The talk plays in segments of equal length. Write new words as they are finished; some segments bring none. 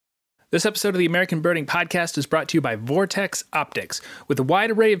This episode of the American Birding Podcast is brought to you by Vortex Optics. With a wide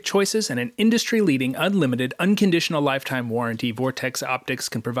array of choices and an industry-leading, unlimited, unconditional lifetime warranty, Vortex Optics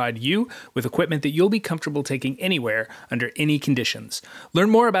can provide you with equipment that you'll be comfortable taking anywhere under any conditions. Learn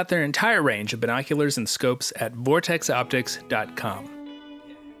more about their entire range of binoculars and scopes at vortexoptics.com.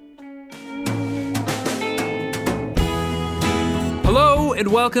 Hello and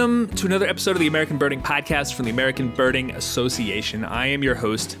welcome to another episode of the American Birding Podcast from the American Birding Association. I am your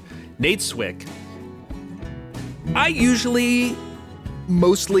host, Nate Swick. I usually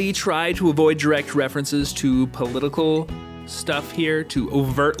mostly try to avoid direct references to political stuff here, to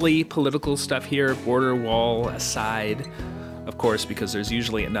overtly political stuff here, border wall aside, of course, because there's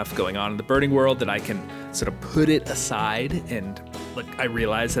usually enough going on in the birding world that I can sort of put it aside, and look, I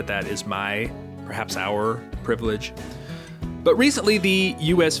realize that that is my, perhaps our, privilege. But recently, the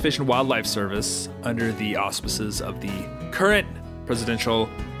U.S. Fish and Wildlife Service, under the auspices of the current presidential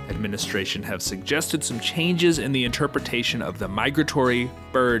administration, have suggested some changes in the interpretation of the Migratory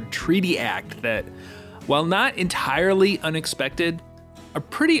Bird Treaty Act that, while not entirely unexpected, are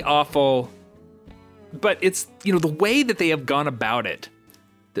pretty awful. But it's, the way that they have gone about it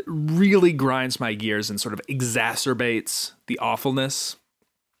that really grinds my gears and sort of exacerbates the awfulness.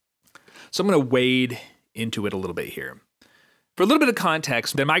 So I'm going to wade into it a little bit here. For a little bit of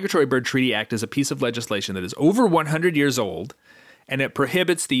context, the Migratory Bird Treaty Act is a piece of legislation that is over 100 years old, and it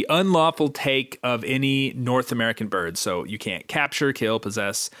prohibits the unlawful take of any North American bird. So you can't capture, kill,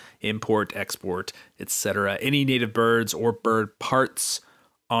 possess, import, export, etc., any native birds or bird parts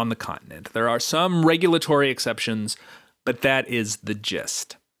on the continent. There are some regulatory exceptions, but that is the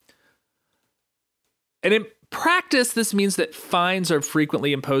gist. And in practice, this means that fines are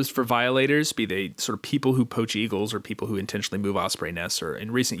frequently imposed for violators, be they sort of people who poach eagles or people who intentionally move osprey nests, or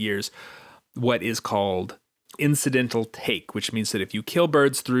in recent years, what is called incidental take, which means that if you kill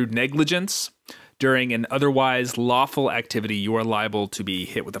birds through negligence during an otherwise lawful activity, you are liable to be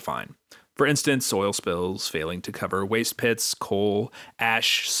hit with a fine. For instance, oil spills, failing to cover waste pits, coal,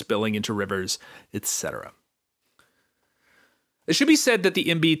 ash spilling into rivers, etc. It should be said that the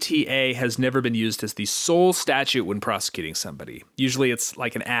MBTA has never been used as the sole statute when prosecuting somebody. Usually it's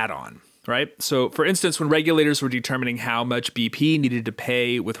like an add-on, right? So, for instance, when regulators were determining how much BP needed to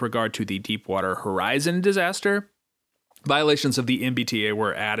pay with regard to the Deepwater Horizon disaster, violations of the MBTA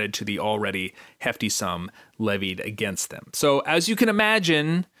were added to the already hefty sum levied against them. So, as you can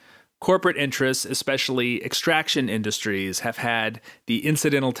imagine, corporate interests, especially extraction industries, have had the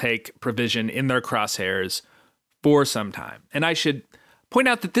incidental take provision in their crosshairs for some time. And I should point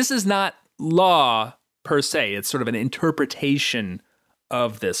out that this is not law per se. It's sort of an interpretation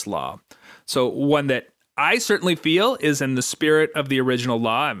of this law. So one that I certainly feel is in the spirit of the original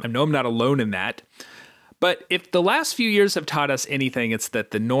law. I know I'm not alone in that. But if the last few years have taught us anything, it's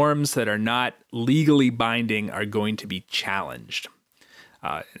that the norms that are not legally binding are going to be challenged.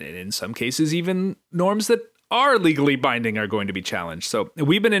 And in some cases, even norms that are legally binding are going to be challenged. So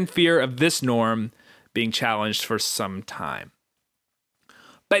we've been in fear of this norm being challenged for some time.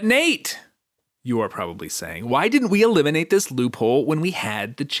 But Nate, you are probably saying, why didn't we eliminate this loophole when we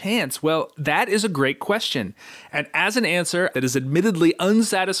had the chance? Well, that is a great question. And as an answer that is admittedly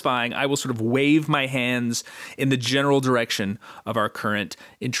unsatisfying, I will sort of wave my hands in the general direction of our current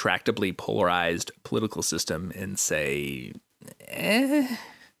intractably polarized political system and say,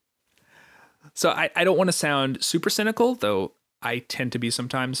 So I don't want to sound super cynical, though I tend to be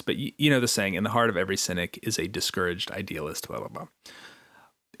sometimes, but you know the saying, in the heart of every cynic is a discouraged idealist, blah, blah, blah.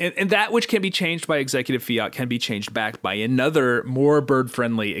 And that which can be changed by executive fiat can be changed back by another more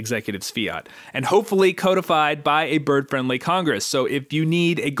bird-friendly executive's fiat, and hopefully codified by a bird-friendly Congress. So if you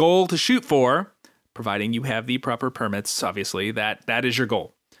need a goal to shoot for, providing you have the proper permits, obviously, that is your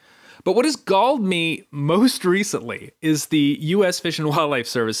goal. But what has galled me most recently is the U.S. Fish and Wildlife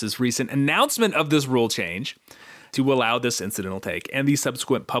Service's recent announcement of this rule change to allow this incidental take and the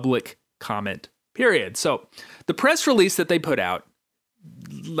subsequent public comment period. So the press release that they put out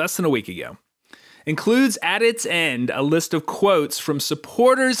less than a week ago includes at its end a list of quotes from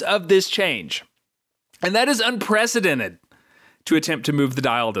supporters of this change. And that is unprecedented to attempt to move the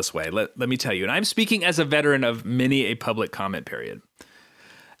dial this way, let me tell you. And I'm speaking as a veteran of many a public comment period.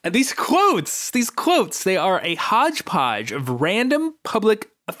 And these quotes, they are a hodgepodge of random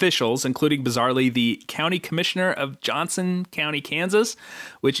public officials, including, bizarrely, the county commissioner of Johnson County, Kansas,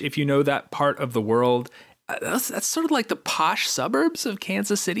 which, if you know that part of the world, that's sort of like the posh suburbs of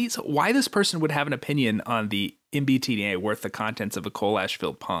Kansas City. So why this person would have an opinion on the MBTA worth the contents of a coal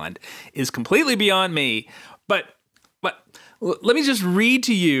ash-filled pond is completely beyond me. But let me just read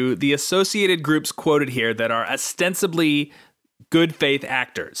to you the associated groups quoted here that are ostensibly good faith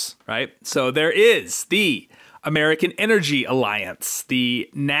actors, right? So there is the American Energy Alliance, the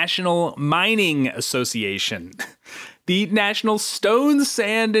National Mining Association, the National Stone,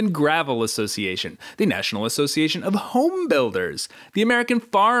 Sand, and Gravel Association, the National Association of Home Builders, the American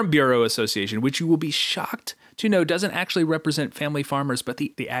Farm Bureau Association, which you will be shocked to know doesn't actually represent family farmers, but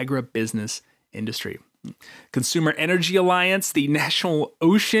the agribusiness industry. Consumer Energy Alliance, the National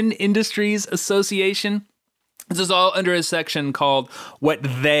Ocean Industries Association. This is all under a section called what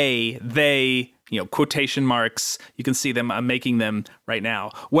they, quotation marks. You can see them. I'm making them right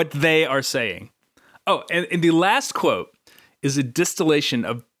now. What they are saying. Oh, and the last quote is a distillation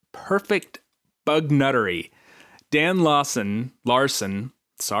of perfect bug nuttery. Dan Larson,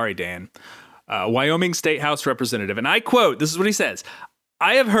 sorry, Dan, Wyoming State House Representative. And I quote, this is what he says.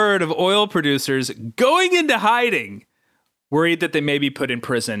 I have heard of oil producers going into hiding, worried that they may be put in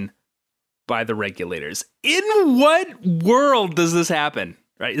prison by the regulators. In what world does this happen?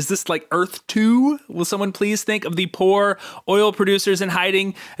 Right? Is this like Earth 2? Will someone please think of the poor oil producers in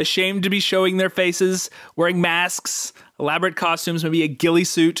hiding, ashamed to be showing their faces, wearing masks, elaborate costumes, maybe a ghillie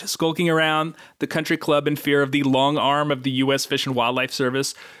suit, skulking around the country club in fear of the long arm of the U.S. Fish and Wildlife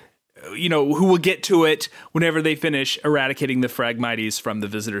Service, who will get to it whenever they finish eradicating the Phragmites from the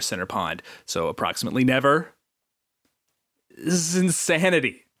visitor center pond. So approximately never. This is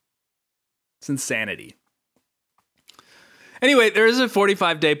insanity. It's insanity. Anyway, there is a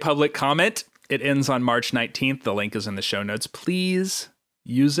 45-day public comment. It ends on March 19th. The link is in the show notes. Please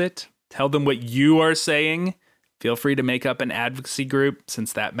use it. Tell them what you are saying. Feel free to make up an advocacy group.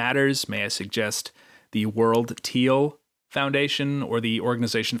 Since that matters, may I suggest the World Teal Foundation or the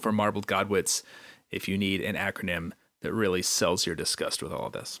Organization for Marbled Godwits if you need an acronym that really sells your disgust with all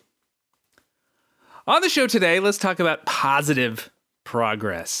of this. On the show today, let's talk about positive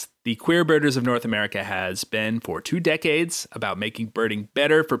progress. The Queer Birders of North America has been for 2 decades about making birding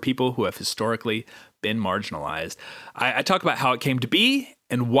better for people who have historically been marginalized. I talk about how it came to be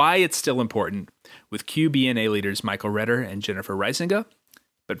and why it's still important with QBNA leaders Michael Retter and Jennifer Reisinga.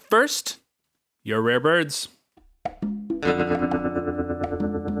 But first, your rare birds.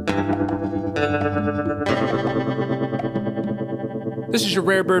 This is your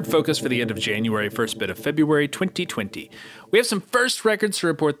Rare Bird Focus for the end of January, first bit of February 2020. We have some first records to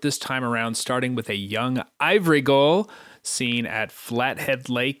report this time around, starting with a young ivory gull seen at Flathead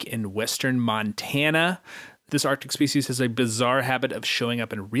Lake in western Montana. This Arctic species has a bizarre habit of showing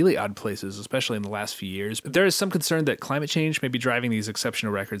up in really odd places, especially in the last few years. There is some concern that climate change may be driving these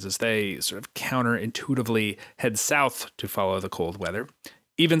exceptional records as they sort of counterintuitively head south to follow the cold weather.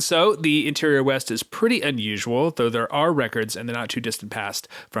 Even so, the interior west is pretty unusual, though there are records in the not-too-distant past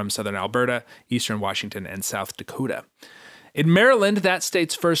from southern Alberta, eastern Washington, and South Dakota. In Maryland, that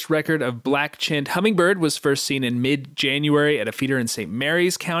state's first record of black-chinned hummingbird was first seen in mid-January at a feeder in St.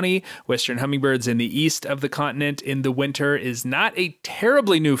 Mary's County. Western hummingbirds in the east of the continent in the winter is not a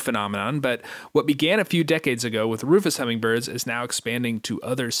terribly new phenomenon, but what began a few decades ago with rufous hummingbirds is now expanding to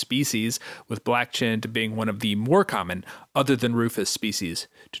other species, with black-chinned being one of the more common, other than rufous species,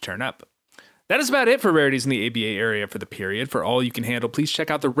 to turn up. That is about it for rarities in the ABA area for the period. For all you can handle, please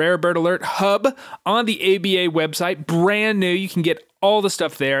check out the Rare Bird Alert Hub on the ABA website. Brand new. You can get all the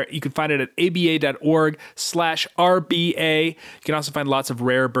stuff there. You can find it at aba.org/RBA. You can also find lots of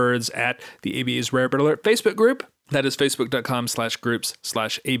rare birds at the ABA's Rare Bird Alert Facebook group. That is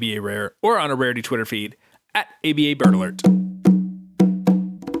facebook.com/groups/ABA Rare, or on a rarity Twitter feed at ABA Bird Alert.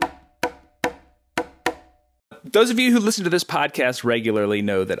 Those of you who listen to this podcast regularly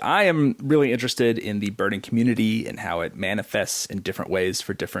know that I am really interested in the birding community and how it manifests in different ways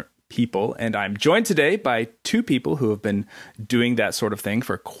for different people. And I'm joined today by 2 people who have been doing that sort of thing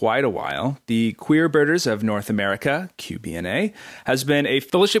for quite a while. The Queer Birders of North America, QBNA, has been a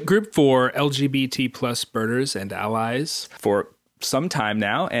fellowship group for LGBT plus birders and allies for some time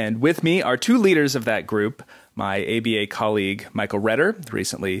now. And with me are 2 leaders of that group, my ABA colleague, Michael Retter,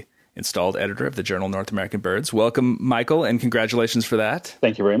 recently installed editor of the journal North American Birds. Welcome, Michael, and congratulations for that.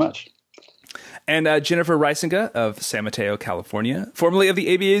 Thank you very much. And Jennifer Reisinga of San Mateo, California, formerly of the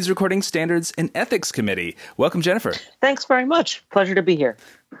ABA's Recording Standards and Ethics Committee. Welcome, Jennifer. Thanks very much. Pleasure to be here.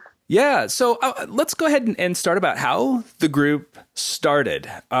 Yeah, so let's go ahead and start about how the group started.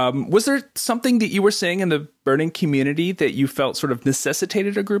 Was there something that you were seeing in the birding community that you felt sort of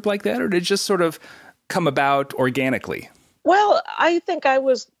necessitated a group like that, or did it just sort of come about organically? Well, I think I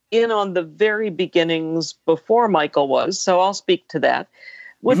was in on the very beginnings before Michael was, so I'll speak to that,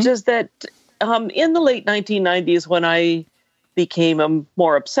 which is that in the late 1990s, when I became a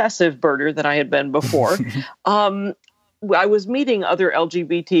more obsessive birder than I had been before, I was meeting other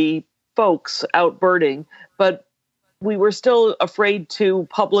LGBT folks out birding, but we were still afraid to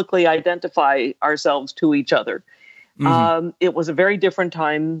publicly identify ourselves to each other. It was a very different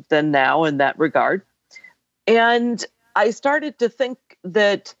time than now in that regard. And I started to think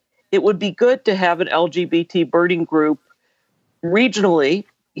that it would be good to have an LGBT birding group regionally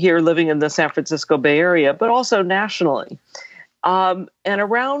here living in the San Francisco Bay Area, but also nationally. And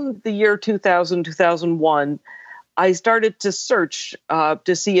around the year 2000, 2001, I started to search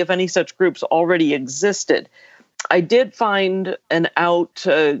to see if any such groups already existed. I did find an out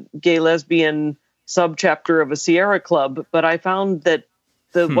gay lesbian subchapter of a Sierra Club, but I found that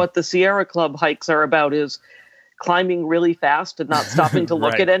what the Sierra Club hikes are about is climbing really fast and not stopping to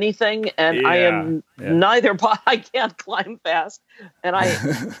look at anything. And I am neither, I can't climb fast, and I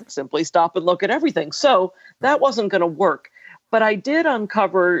simply stop and look at everything. So that wasn't going to work. But I did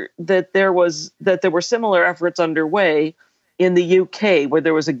uncover that there were similar efforts underway in the UK, where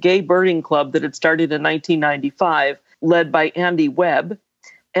there was a gay birding club that had started in 1995, led by Andy Webb.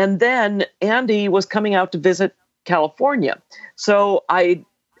 And then Andy was coming out to visit California. So I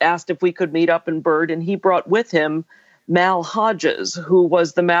asked if we could meet up and bird, and he brought with him Mal Hodges, who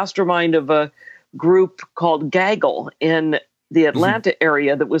was the mastermind of a group called Gaggle in the Atlanta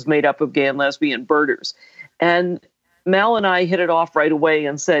area that was made up of gay and lesbian birders. And Mal and I hit it off right away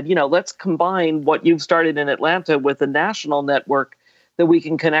and said, let's combine what you've started in Atlanta with a national network that we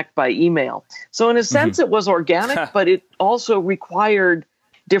can connect by email. So in a sense, it was organic, but it also required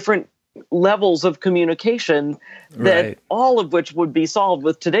different levels of communication that all of which would be solved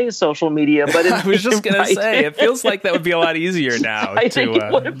with today's social media. But I was just going to say, it feels like that would be a lot easier now. I think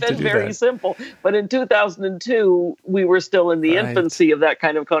it would have been very simple. But in 2002, we were still in the infancy of that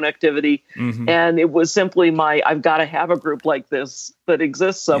kind of connectivity. And it was simply I've got to have a group like this that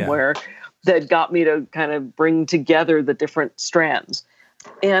exists somewhere that got me to kind of bring together the different strands.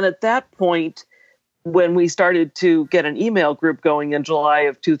 And at that point, when we started to get an email group going in July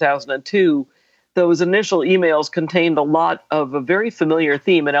of 2002, those initial emails contained a lot of a very familiar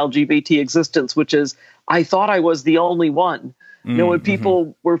theme in LGBT existence, which is, I thought I was the only one. When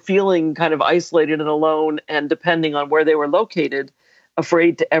people were feeling kind of isolated and alone, and depending on where they were located,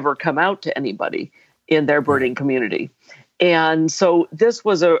 afraid to ever come out to anybody in their birding community. And so this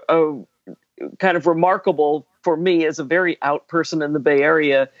was a kind of remarkable for me as a very out person in the Bay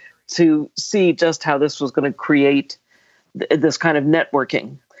Area to see just how this was going to create this kind of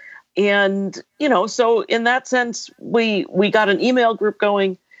networking. And, so in that sense, we got an email group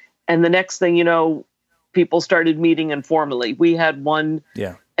going, and the next thing, people started meeting informally. We had one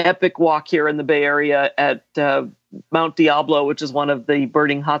epic walk here in the Bay Area at Mount Diablo, which is one of the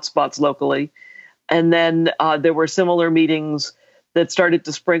birding hotspots locally. And then there were similar meetings that started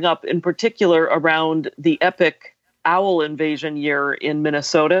to spring up, in particular around the epic owl invasion year in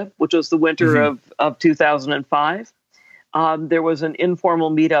Minnesota, which was the winter of 2005. There was an informal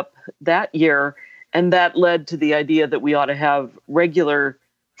meetup that year, and that led to the idea that we ought to have regular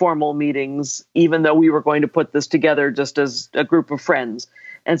formal meetings, even though we were going to put this together just as a group of friends.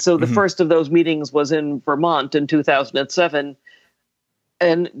 And so the first of those meetings was in Vermont in 2007.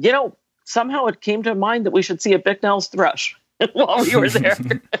 And, somehow it came to mind that we should see a Bicknell's thrush while we were there.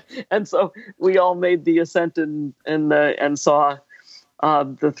 And so we all made the ascent and saw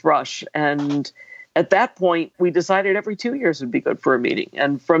the thrush. And at that point, we decided every 2 years would be good for a meeting.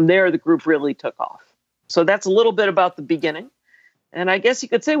 And from there, the group really took off. So that's a little bit about the beginning. And I guess you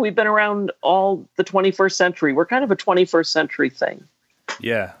could say we've been around all the 21st century. We're kind of a 21st century thing.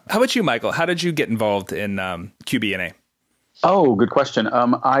 Yeah. How about you, Michael? How did you get involved in QBNA? Oh, good question.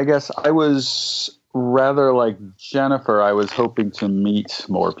 I guess I was rather like Jennifer. I was hoping to meet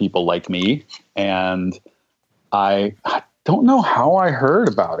more people like me. And I don't know how I heard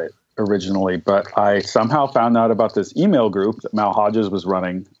about it originally, but I somehow found out about this email group that Mal Hodges was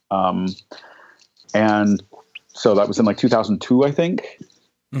running. And so that was in like 2002, I think.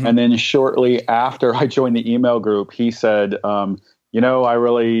 And then shortly after I joined the email group, he said,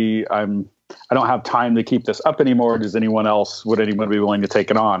 I don't have time to keep this up anymore. Would anyone be willing to take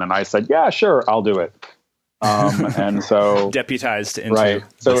it on? And I said, yeah, sure, I'll do it. And so deputized into right.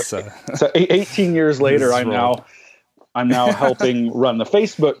 This, so 18 years later, I'm now helping run the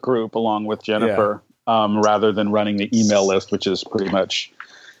Facebook group along with Jennifer, rather than running the email list, which is pretty much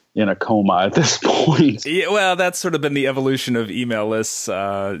in a coma at this point. Yeah, well, that's sort of been the evolution of email lists,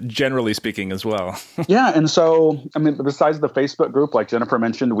 generally speaking, as well. Yeah, and so besides the Facebook group, like Jennifer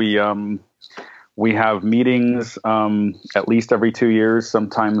mentioned, we have meetings at least every 2 years,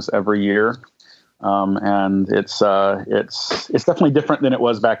 sometimes every year, and it's definitely different than it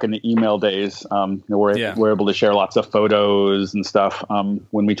was back in the email days. We're able to share lots of photos and stuff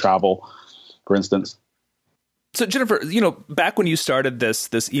when we travel, for instance. So Jennifer, back when you started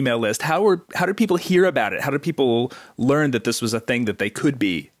this email list, how did people hear about it? How did people learn that this was a thing that they could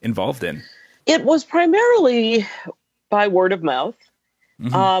be involved in? It was primarily by word of mouth,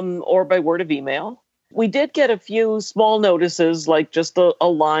 or by word of email. We did get a few small notices, like just a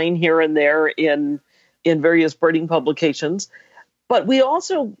line here and there in various birding publications. But we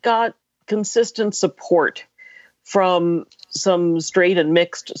also got consistent support from some straight and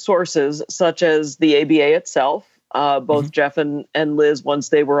mixed sources, such as the ABA itself, both Jeff and Liz, once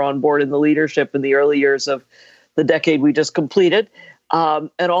they were on board in the leadership in the early years of the decade we just completed,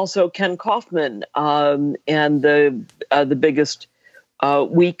 and also Ken Kaufman, and the biggest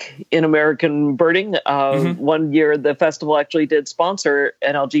week in American birding. 1 year, the festival actually did sponsor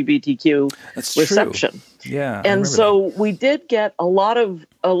an LGBTQ reception. True. Yeah, and so we did get a lot of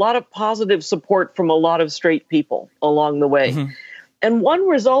positive support from a lot of straight people along the way. And one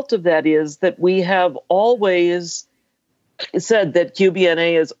result of that is that we have always said that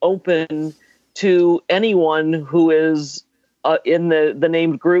QBNA is open to anyone who is in the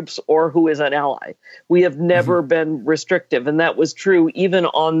named groups or who is an ally. We have never been restrictive. And that was true even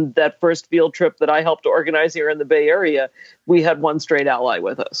on that first field trip that I helped organize here in the Bay Area. We had one straight ally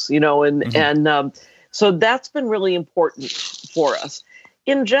with us, and so that's been really important for us.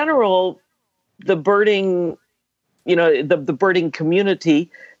 In general, the birding, the birding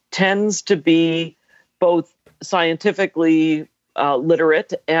community tends to be both scientifically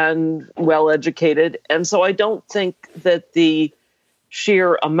literate and well-educated. And so I don't think that the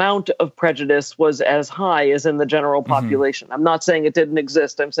sheer amount of prejudice was as high as in the general population. I'm not saying it didn't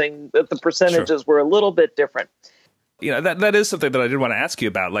exist. I'm saying that the percentages were a little bit different. That is something that I did want to ask you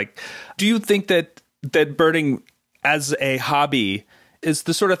about. Like, do you think that birding as a hobby is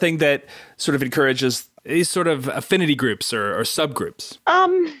the sort of thing that sort of encourages these sort of affinity groups or subgroups?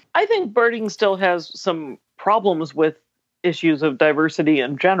 I think birding still has some problems with issues of diversity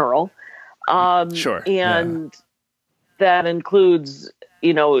in general. And that includes,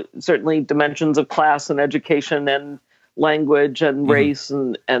 certainly dimensions of class and education and language and race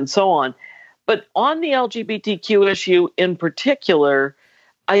and so on. But on the LGBTQ issue in particular,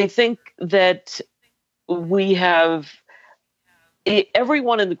 I think that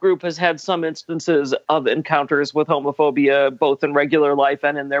everyone in the group has had some instances of encounters with homophobia, both in regular life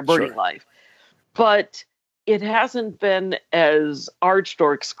and in their birding life. But it hasn't been as arched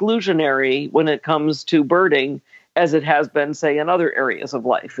or exclusionary when it comes to birding as it has been, say, in other areas of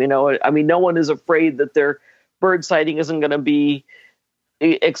life. No one is afraid that their bird sighting isn't going to be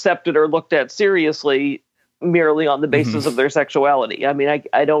accepted or looked at seriously merely on the basis of their sexuality. I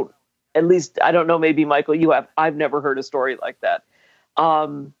don't know, maybe Michael, you have. I've never heard a story like that.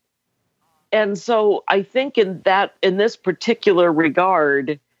 And so I think in this particular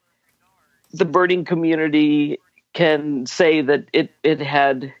regard, the birding community can say that it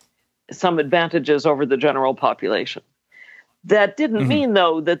had some advantages over the general population. That didn't mean,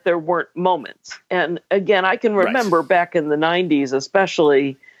 though, that there weren't moments. And again, I can remember back in the 90s,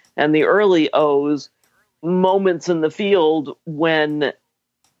 especially, and the early O's, moments in the field when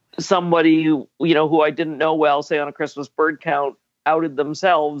somebody, who I didn't know well, say on a Christmas bird count, outed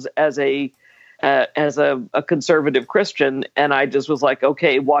themselves as a conservative Christian, and I just was like,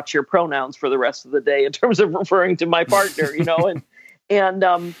 okay, watch your pronouns for the rest of the day in terms of referring to my partner,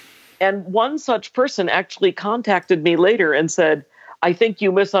 and one such person actually contacted me later and said, I think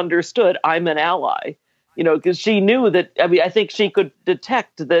you misunderstood. I'm an ally, because she knew that. I think she could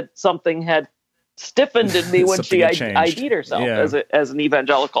detect that something had stiffened in me when she ID'd herself as an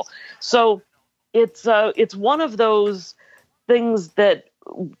evangelical. So it's one of those things that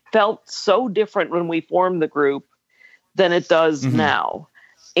felt so different when we formed the group than it does now.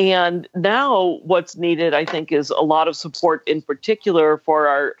 And now what's needed, I think, is a lot of support, in particular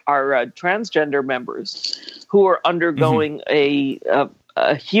for our transgender members who are undergoing a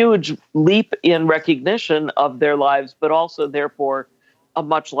huge leap in recognition of their lives, but also therefore a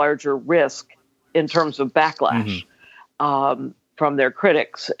much larger risk in terms of backlash from their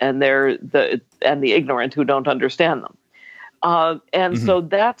critics and the ignorant who don't understand them. And so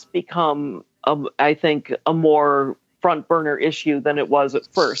that's become, I think, a more front burner issue than it was at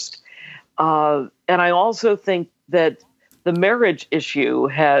first. And I also think that the marriage issue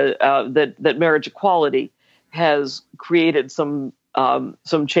has that marriage equality has created some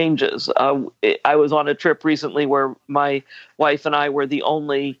changes. I was on a trip recently where my wife and I were the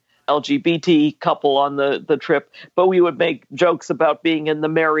only LGBT couple on the trip, but we would make jokes about being in the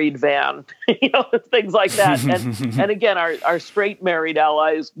married van, things like that. And again, our straight married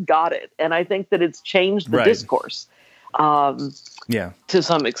allies got it. And I think that it's changed the discourse. Yeah. To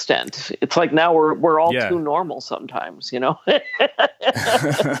some extent. It's like now we're all Yeah. too normal sometimes, you know?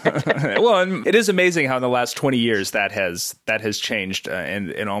 Well, and it is amazing how in the last 20 years that has changed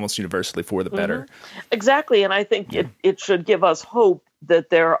and almost universally for the better. Exactly. And I think it should give us hope that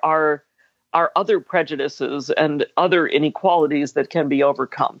there are other prejudices and other inequalities that can be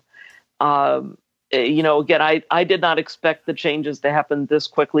overcome. You know, again, I did not expect the changes to happen this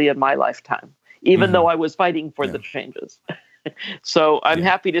quickly in my lifetime, even though I was fighting for the changes. So I'm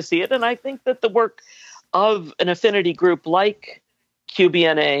happy to see it. And I think that the work of an affinity group like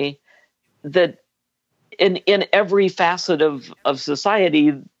QBNA, that in every facet of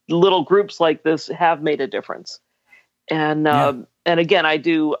society, little groups like this have made a difference. And again, I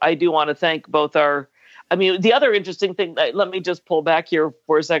do want to thank both the other interesting thing, let me just pull back here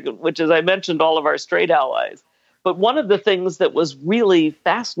for a second, which is I mentioned all of our straight allies. But one of the things that was really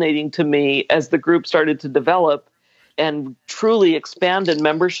fascinating to me as the group started to develop and truly expand in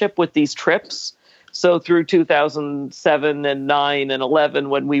membership with these trips. So through 2007 and 9 and 11,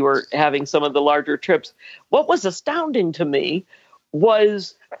 when we were having some of the larger trips, what was astounding to me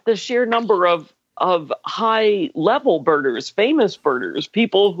was the sheer number of high level birders, famous birders,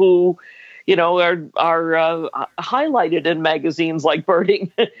 people who, you know, are highlighted in magazines like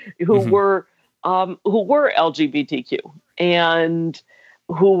Birding, who were LGBTQ and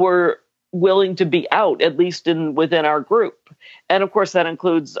who were willing to be out, at least within our group. And of course, that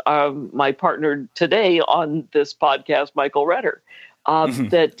includes my partner today on this podcast, Michael Redder.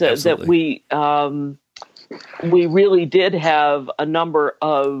 That we really did have a number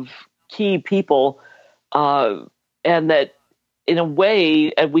of key people, and that in a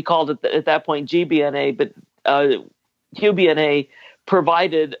way, and we called it at that point GBNA, but QBNA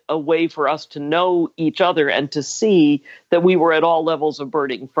provided a way for us to know each other and to see that we were at all levels of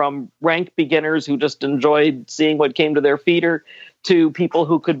birding, from rank beginners who just enjoyed seeing what came to their feeder to people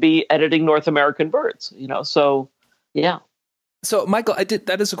who could be editing North American birds, you know, so yeah. So, Michael,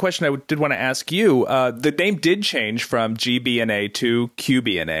 that is a question I did want to ask you. The name did change from GBNA to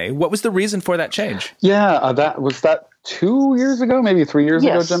QBNA. What was the reason for that change? Yeah, that 2 years ago, maybe 3 years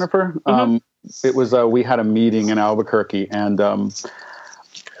ago, Jennifer. It was we had a meeting in Albuquerque, and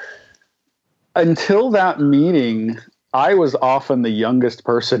until that meeting, I was often the youngest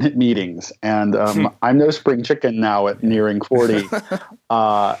person at meetings, and I'm no spring chicken now at nearing 40.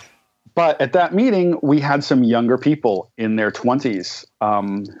 But at that meeting, we had some younger people in their 20s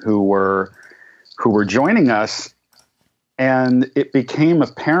who were joining us, and it became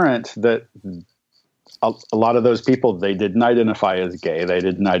apparent that a lot of those people, they didn't identify as gay, they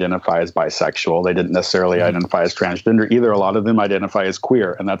didn't identify as bisexual, they didn't necessarily identify as transgender either. A lot of them identify as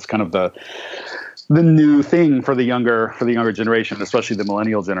queer, and that's kind of the new thing for the younger generation, especially the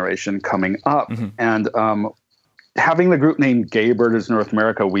millennial generation coming up. And having the group named Gay Birders North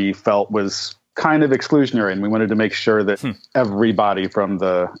America, we felt was kind of exclusionary, and we wanted to make sure that everybody from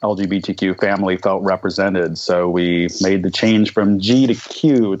the LGBTQ family felt represented. So we made the change from G to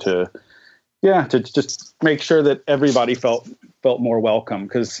Q to just make sure that everybody felt more welcome.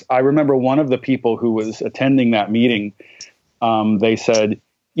 Because I remember one of the people who was attending that meeting, they said,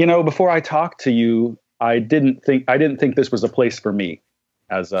 you know, before I talked to you, I didn't think this was a place for me,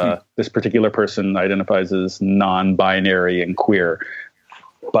 as this particular person identifies as non-binary and queer.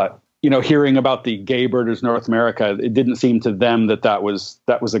 But, you know, hearing about the Gay Birders North America, it didn't seem to them that was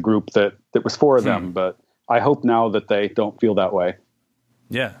a group that was for them. But I hope now that they don't feel that way.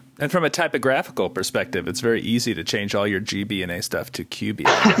 Yeah. And from a typographical perspective, it's very easy to change all your GBNA stuff to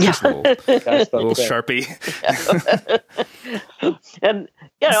QBNA. Just a little Sharpie. And,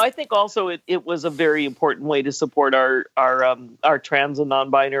 you know, I think also it was a very important way to support our trans and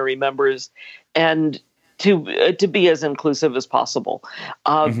non-binary members, and to be as inclusive as possible.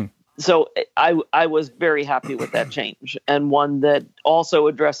 So I was very happy with that change, and one that also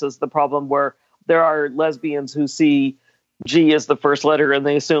addresses the problem where there are lesbians who see G is the first letter and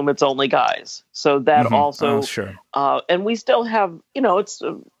they assume it's only guys. So that also, and we still have, you know,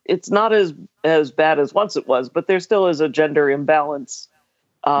 it's not as bad as once it was, but there still is a gender imbalance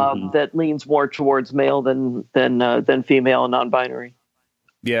that leans more towards male than female and non-binary.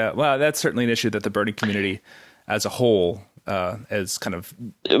 Yeah, well, that's certainly an issue that the birding community as a whole is kind of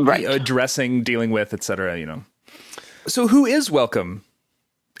addressing, dealing with, et cetera, you know. So who is welcome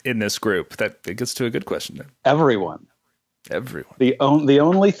in this group? That gets to a good question. Everyone. The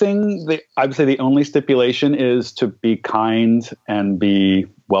only thing I would say, the only stipulation is to be kind and be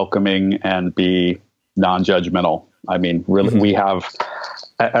welcoming and be non-judgmental. I mean, really, we have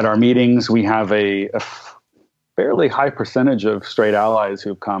at our meetings, we have a fairly high percentage of straight allies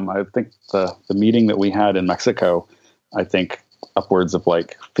who've come. I think the meeting that we had in Mexico, I think upwards of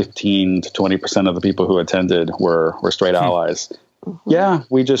like 15 to 20% of the people who attended were straight allies. Yeah,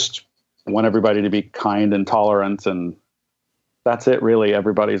 we just want everybody to be kind and tolerant, and that's it, really.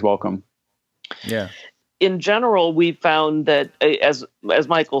 Everybody's welcome. Yeah. In general, we found that, as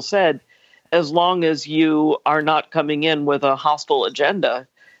Michael said, as long as you are not coming in with a hostile agenda,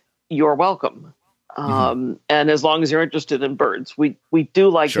 you're welcome. And as long as you're interested in birds, we do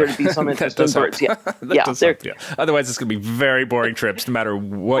like there to be some interest in birds. Yeah, yeah. Otherwise, it's going to be very boring trips, no matter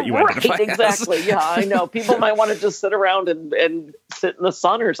what you identify as. Exactly. Yeah, I know. People might want to just sit around and sit in the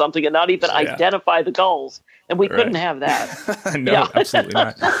sun or something and not even identify the gulls. And we couldn't have that. No, absolutely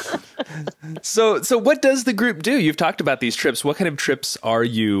not. So what does the group do? You've talked about these trips. What kind of trips are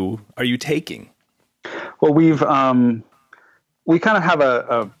you taking? Well, we kind of have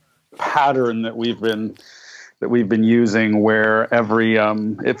a pattern that we've been using, where every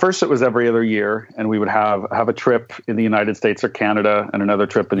at first it was every other year, and we would have a trip in the United States or Canada, and another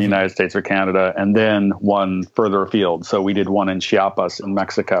trip in the United States or Canada, and then one further afield. So we did one in Chiapas in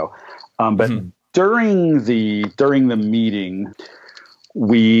Mexico. But during the meeting,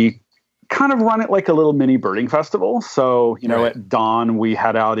 we kind of run it like a little mini birding festival. So, at dawn we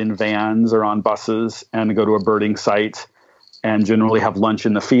head out in vans or on buses and go to a birding site, and generally have lunch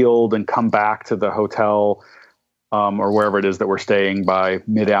in the field and come back to the hotel or wherever it is that we're staying by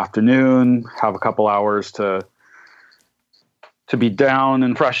mid-afternoon, have a couple hours to be down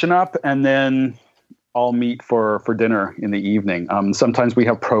and freshen up, and then all meet for dinner in the evening. Sometimes we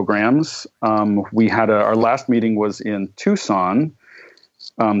have programs. We had our last meeting was in Tucson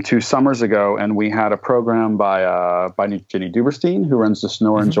 2 summers ago, and we had a program by Jenny Duberstein, who runs the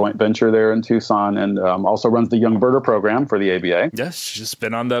Sonoran joint venture there in Tucson, and also runs the Young Birder program for the ABA. Yes, she's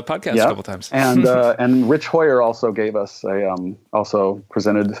been on the podcast a couple times. And Rich Hoyer also gave us also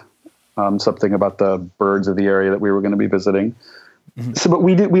presented something about the birds of the area that we were going to be visiting. So, but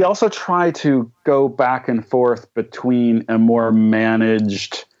we also try to go back and forth between a more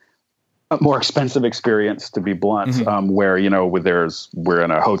managed, a more expensive experience, to be blunt, where, we're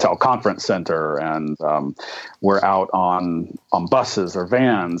in a hotel conference center, and we're out on buses or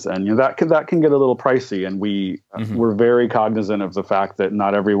vans, and that can get a little pricey, and we're very cognizant of the fact that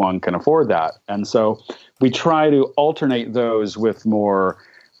not everyone can afford that, and so we try to alternate those with more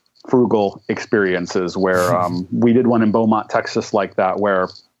frugal experiences, where we did one in Beaumont, Texas, like that, where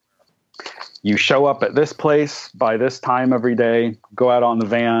you show up at this place by this time every day, go out on the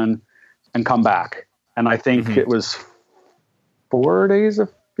van, and come back. And I think it was 4 days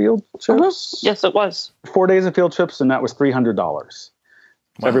of field trips. Yes, it was 4 days of field trips, and that was $300.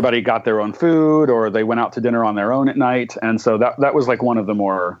 Wow. Everybody got their own food, or they went out to dinner on their own at night, and so that was like one of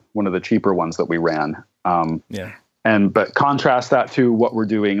the cheaper ones that we ran. But contrast that to what we're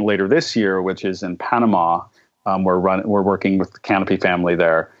doing later this year, which is in Panama. We're working with the Canopy family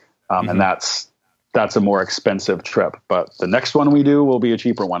there, and that's a more expensive trip. But the next one we do will be a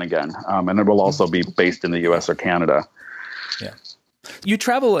cheaper one again, and it will also be based in the U.S. or Canada. Yeah, you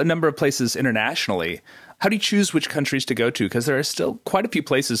travel a number of places internationally. How do you choose which countries to go to? Because there are still quite a few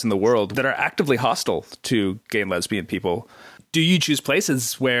places in the world that are actively hostile to gay and lesbian people. Do you choose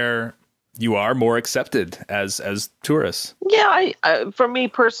places where you are more accepted as tourists? Yeah, for me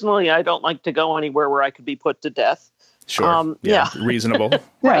personally, I don't like to go anywhere where I could be put to death. Sure. Reasonable.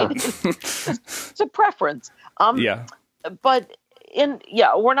 Right. It's a preference. But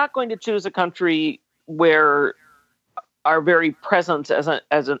we're not going to choose a country where our very presence as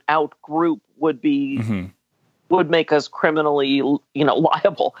an out group would make us criminally,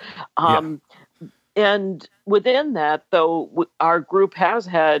 liable. And within that, though, our group has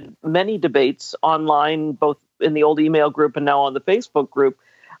had many debates online, both in the old email group and now on the Facebook group,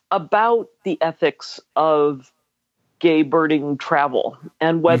 about the ethics of gay birding travel,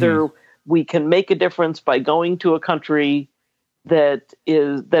 and whether we can make a difference by going to a country that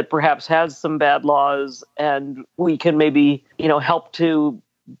perhaps has some bad laws, and we can maybe, help to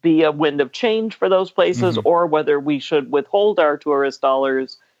be a wind of change for those places, or whether we should withhold our tourist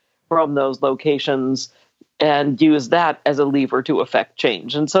dollars from those locations and use that as a lever to affect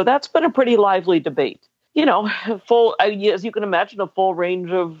change. And so that's been a pretty lively debate. As you can imagine, a full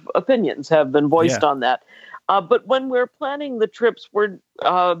range of opinions have been voiced on that. But when we're planning the trips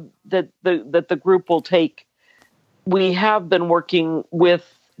that the group will take, we have been working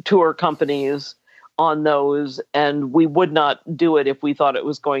with tour companies on those, and we would not do it if we thought it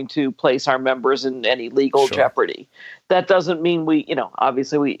was going to place our members in any legal jeopardy. That doesn't mean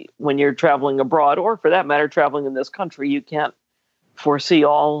obviously when you're traveling abroad, or for that matter, traveling in this country, you can't foresee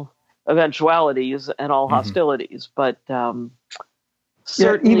all eventualities and all hostilities. But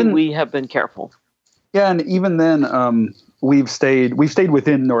certainly we have been careful. Yeah, and even then, we've stayed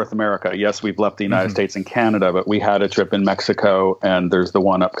within North America. Yes, we've left the United States and Canada, but we had a trip in Mexico, and there's the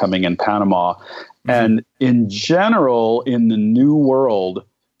one upcoming in Panama. And in general, in the New World,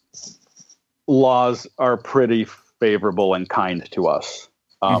 laws are pretty favorable and kind to us.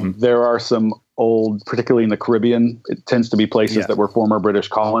 There are some old, particularly in the Caribbean, it tends to be places that were former British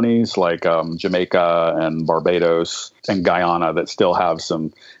colonies, like Jamaica and Barbados and Guyana, that still have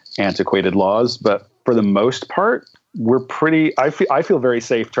some antiquated laws. But for the most part, we're pretty. I feel very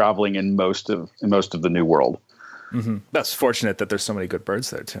safe traveling in most of the New World. That's fortunate that there's so many good birds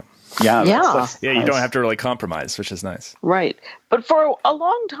there too. Yeah, that's You don't have to really compromise, which is nice. Right. But for a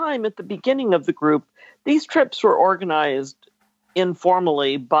long time at the beginning of the group, these trips were organized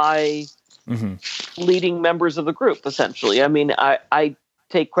informally by leading members of the group, essentially. I mean, I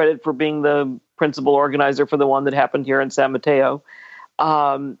take credit for being the principal organizer for the one that happened here in San Mateo.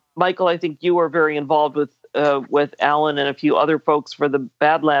 Michael, I think you were very involved with Alan and a few other folks for the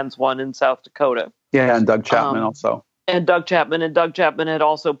Badlands one in South Dakota. Yeah, and Doug Chapman also. And Doug Chapman had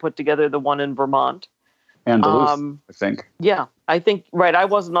also put together the one in Vermont. And Duluth, I think. Yeah, I think, right. I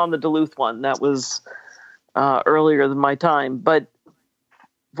wasn't on the Duluth one. That was earlier than my time, but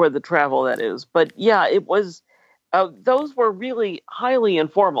for the travel, that is. But yeah, it was, those were really highly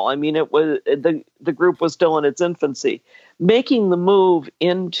informal. I mean, it was, the group was still in its infancy. Making the move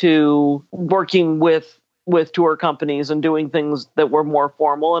into working with tour companies and doing things that were more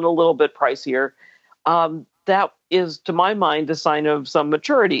formal and a little bit pricier, that is, to my mind, a sign of some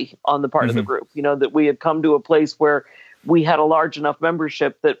maturity on the part of the group. You know, that we had come to a place where we had a large enough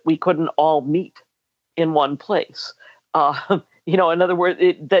membership that we couldn't all meet in one place. You know, in other words,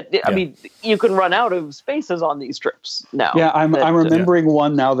 I mean, you can run out of spaces on these trips now. Yeah, I'm remembering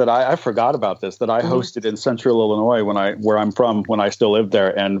one now that I forgot about this, that I hosted in Central Illinois where I'm from, when I still lived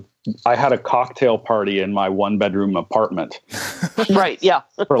there, and I had a cocktail party in my 1-bedroom apartment. Right. Yeah.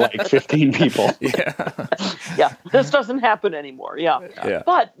 For like 15 people. Yeah. This doesn't happen anymore. Yeah.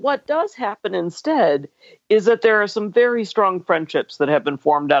 But what does happen instead is that there are some very strong friendships that have been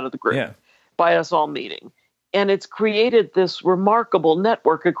formed out of the group by us all meeting. And it's created this remarkable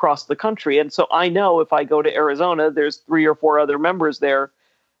network across the country. And so I know if I go to Arizona, there's 3 or 4 other members there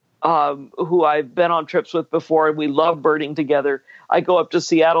who I've been on trips with before, and we love birding together. I go up to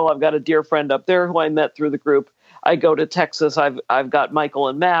Seattle. I've got a dear friend up there who I met through the group. I go to Texas. I've got Michael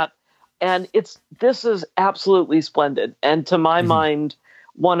and Matt. And this is absolutely splendid. And to my mind,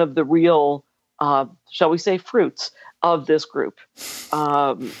 one of the real, shall we say, fruits of this group.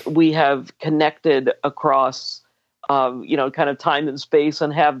 We have connected across, kind of time and space,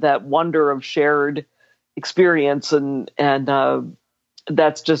 and have that wonder of shared experience, and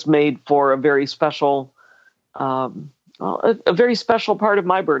that's just made for a very special, a very special part of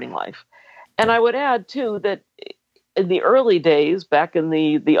my birding life. And I would add too that in the early days, back in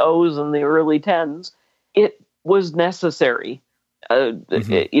the O's and the early 10s, it was necessary.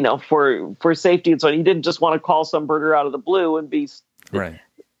 For safety. And so you didn't just want to call some birder out of the blue and be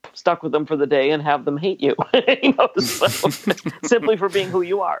stuck with them for the day and have them hate you, simply for being who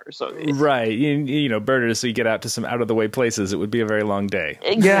you are. So right. Birders, so you get out to some out of the way places, it would be a very long day.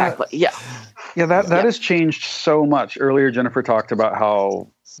 Exactly. Yeah. That has changed so much. Earlier, Jennifer talked about how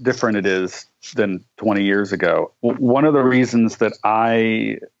different it is than 20 years ago. One of the reasons that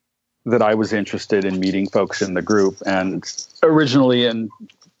I was interested in meeting folks in the group, and originally in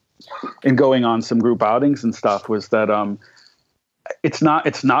going on some group outings and stuff, was that it's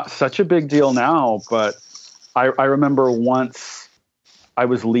not such a big deal now, but I remember once I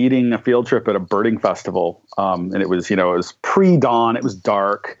was leading a field trip at a birding festival, and it was pre-dawn, it was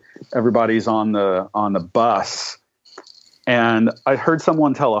dark, everybody's on the bus, and I heard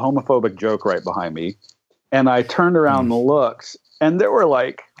someone tell a homophobic joke right behind me, and I turned around and looked, and there were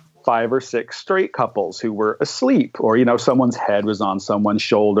like 5 or 6 straight couples who were asleep, or, someone's head was on someone's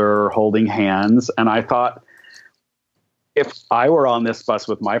shoulder, holding hands. And I thought, if I were on this bus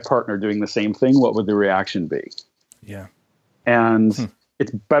with my partner doing the same thing, what would the reaction be? Yeah. And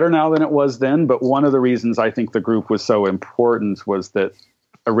it's better now than it was then. But one of the reasons I think the group was so important was that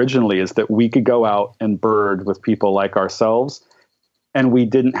originally is that we could go out and bird with people like ourselves, and we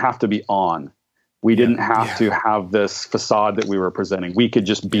didn't have to be on. We didn't have to have this facade that we were presenting. We could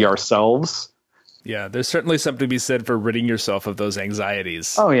just be ourselves. Yeah, there's certainly something to be said for ridding yourself of those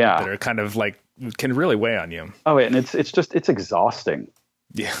anxieties. Oh, yeah. That are kind of like, can really weigh on you. Oh, and it's exhausting.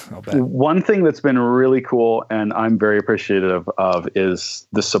 Yeah, I'll bet. One thing that's been really cool, and I'm very appreciative of, is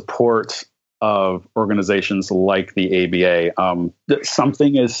the support of organizations like the ABA.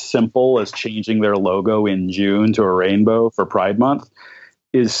 Something as simple as changing their logo in June to a rainbow for Pride Month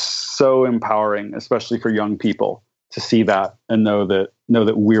is so empowering, especially for young people, to see that and know that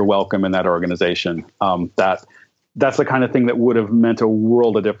we're welcome in that organization. That's the kind of thing that would have meant a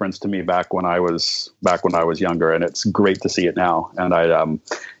world of difference to me back when I was younger, and it's great to see it now. And I'm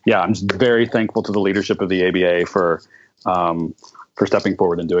just very thankful to the leadership of the ABA for stepping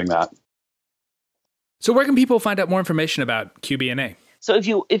forward and doing that. So where can people find out more information about QBNA? So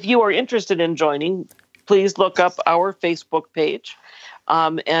if you are interested in joining, please look up our Facebook page.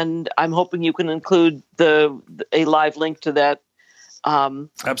 And I'm hoping you can include a live link to that.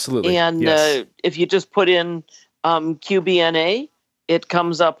 Absolutely. And yes. If you just put in QBNA, it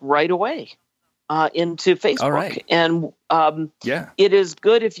comes up right away into Facebook. All right. And it is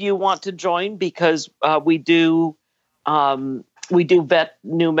good if you want to join, because we do vet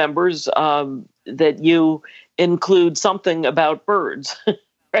new members, that you include something about birds,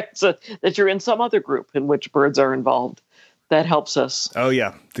 right? So that you're in some other group in which birds are involved. That helps us. Oh,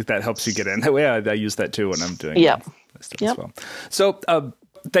 yeah. That helps you get in. I use that too when I'm doing stuff as well. So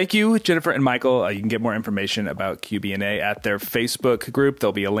thank you, Jennifer and Michael. You can get more information about QBNA at their Facebook group.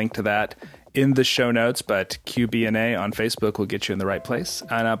 There'll be a link to that in the show notes, but QBNA on Facebook will get you in the right place.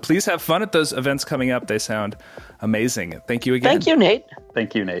 And please have fun at those events coming up. They sound amazing. Thank you again. Thank you, Nate.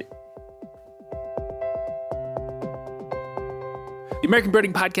 Thank you, Nate. The American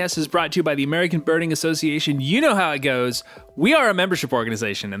Birding Podcast is brought to you by the American Birding Association. You know how it goes. We are a membership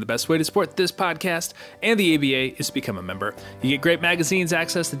organization, and the best way to support this podcast and the ABA is to become a member. You get great magazines,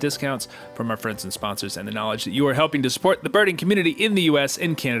 access to discounts from our friends and sponsors, and the knowledge that you are helping to support the birding community in the U.S.,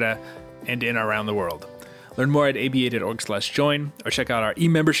 in Canada, and in around the world. Learn more at aba.org/join, or check out our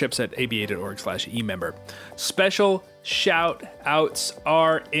e-memberships at aba.org/emember. Special shout-outs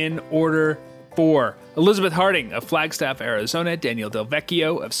are in order for Elizabeth Harding of Flagstaff, Arizona, Daniel Del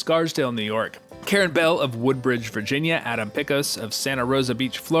Vecchio of Scarsdale, New York, Karen Bell of Woodbridge, Virginia, Adam Picos of Santa Rosa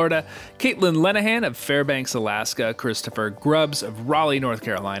Beach, Florida, Caitlin Lenahan of Fairbanks, Alaska, Christopher Grubbs of Raleigh, North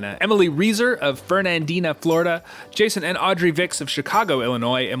Carolina, Emily Reeser of Fernandina, Florida, Jason and Audrey Vicks of Chicago,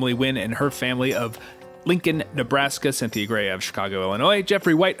 Illinois, Emily Wynn and her family of Lincoln, Nebraska, Cynthia Gray of Chicago, Illinois,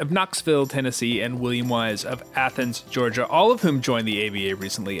 Jeffrey White of Knoxville, Tennessee, and William Wise of Athens, Georgia, all of whom joined the ABA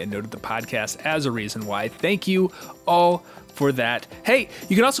recently and noted the podcast as a reason why. Thank you all for that. Hey,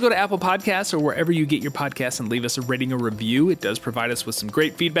 you can also go to Apple Podcasts or wherever you get your podcasts and leave us a rating or review. It does provide us with some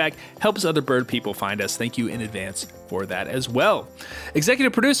great feedback, helps other bird people find us. Thank you in advance for that as well.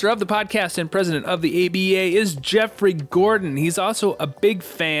 Executive producer of the podcast and president of the ABA is Jeffrey Gordon. He's also a big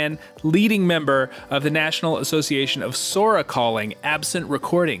fan, leading member of the National Association of Sora Calling Absent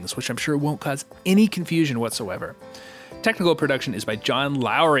Recordings, which I'm sure won't cause any confusion whatsoever. Technical production is by John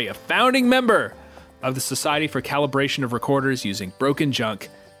Lowry, a founding member of the Society for Calibration of Recorders Using Broken Junk,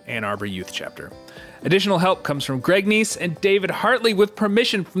 Ann Arbor Youth Chapter. Additional help comes from Greg Neese and David Hartley with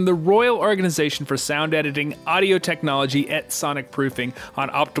permission from the Royal Organization for Sound Editing, Audio Technology, et Sonic Proofing on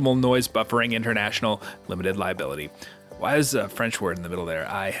Optimal Noise Buffering International, Limited Liability. Why is a French word in the middle there?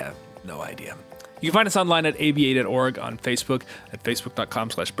 I have no idea. You can find us online at aba.org, on Facebook at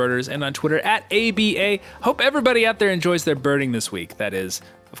facebook.com/birders, and on Twitter at ABA. Hope everybody out there enjoys their birding this week. That is,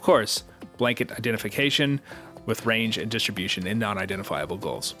 of course, blanket identification with range and distribution in non-identifiable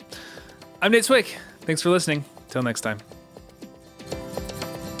goals. I'm Nate Swick. Thanks for listening. Till next time.